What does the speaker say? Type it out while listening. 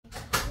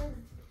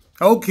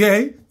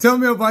Okay, tell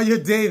me about your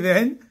day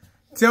then.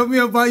 Tell me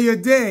about your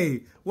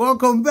day.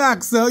 Welcome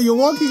back, sir. You're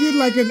walking in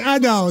like an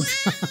adult.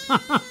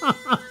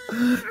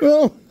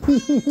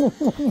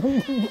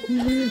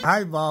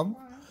 Hi, Mom.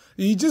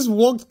 He just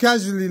walked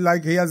casually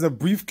like he has a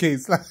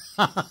briefcase.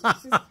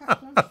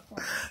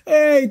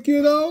 Hey,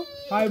 kiddo.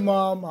 Hi,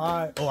 Mom.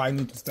 Hi. Oh, I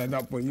need to stand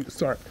up for you.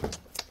 Sorry.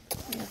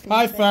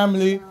 Hi,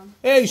 family.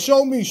 Hey,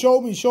 show me.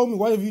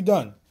 What have you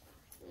done?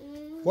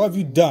 What have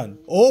you done?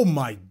 Oh,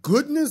 my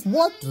goodness.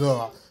 What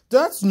the?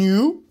 That's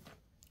new.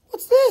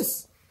 What's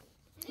this?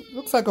 It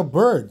looks like a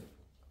bird.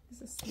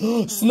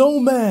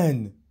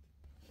 Snowman.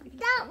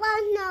 That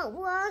one's not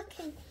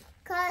working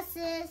because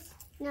it's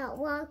not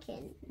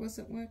working.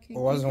 Wasn't working. It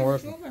wasn't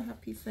working. Draw a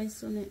happy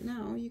face on it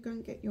now. You go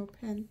and get your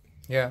pen.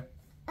 Yeah.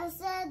 I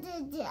said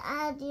to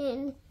add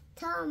in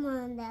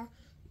childminder.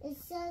 It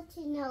said it's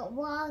not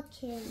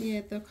working. Yeah,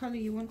 the colour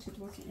you wanted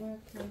wasn't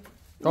working.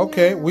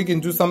 Okay, we can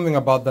do something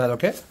about that,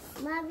 okay?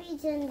 Maybe we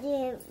can do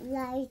it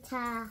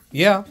later.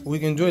 Yeah, we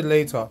can do it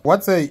later.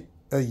 What's a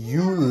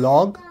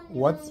U-log?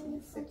 What's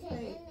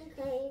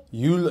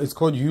it's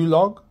called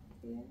U-log?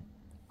 Yeah.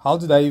 How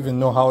did I even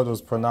know how it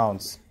was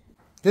pronounced?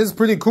 This is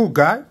pretty cool,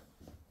 guy.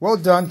 Well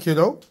done,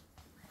 kiddo.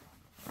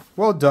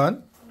 Well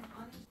done.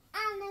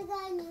 I'm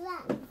going to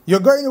work. You're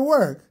going to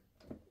work?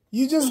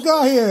 You just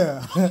got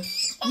here.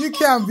 You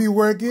can't be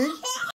working.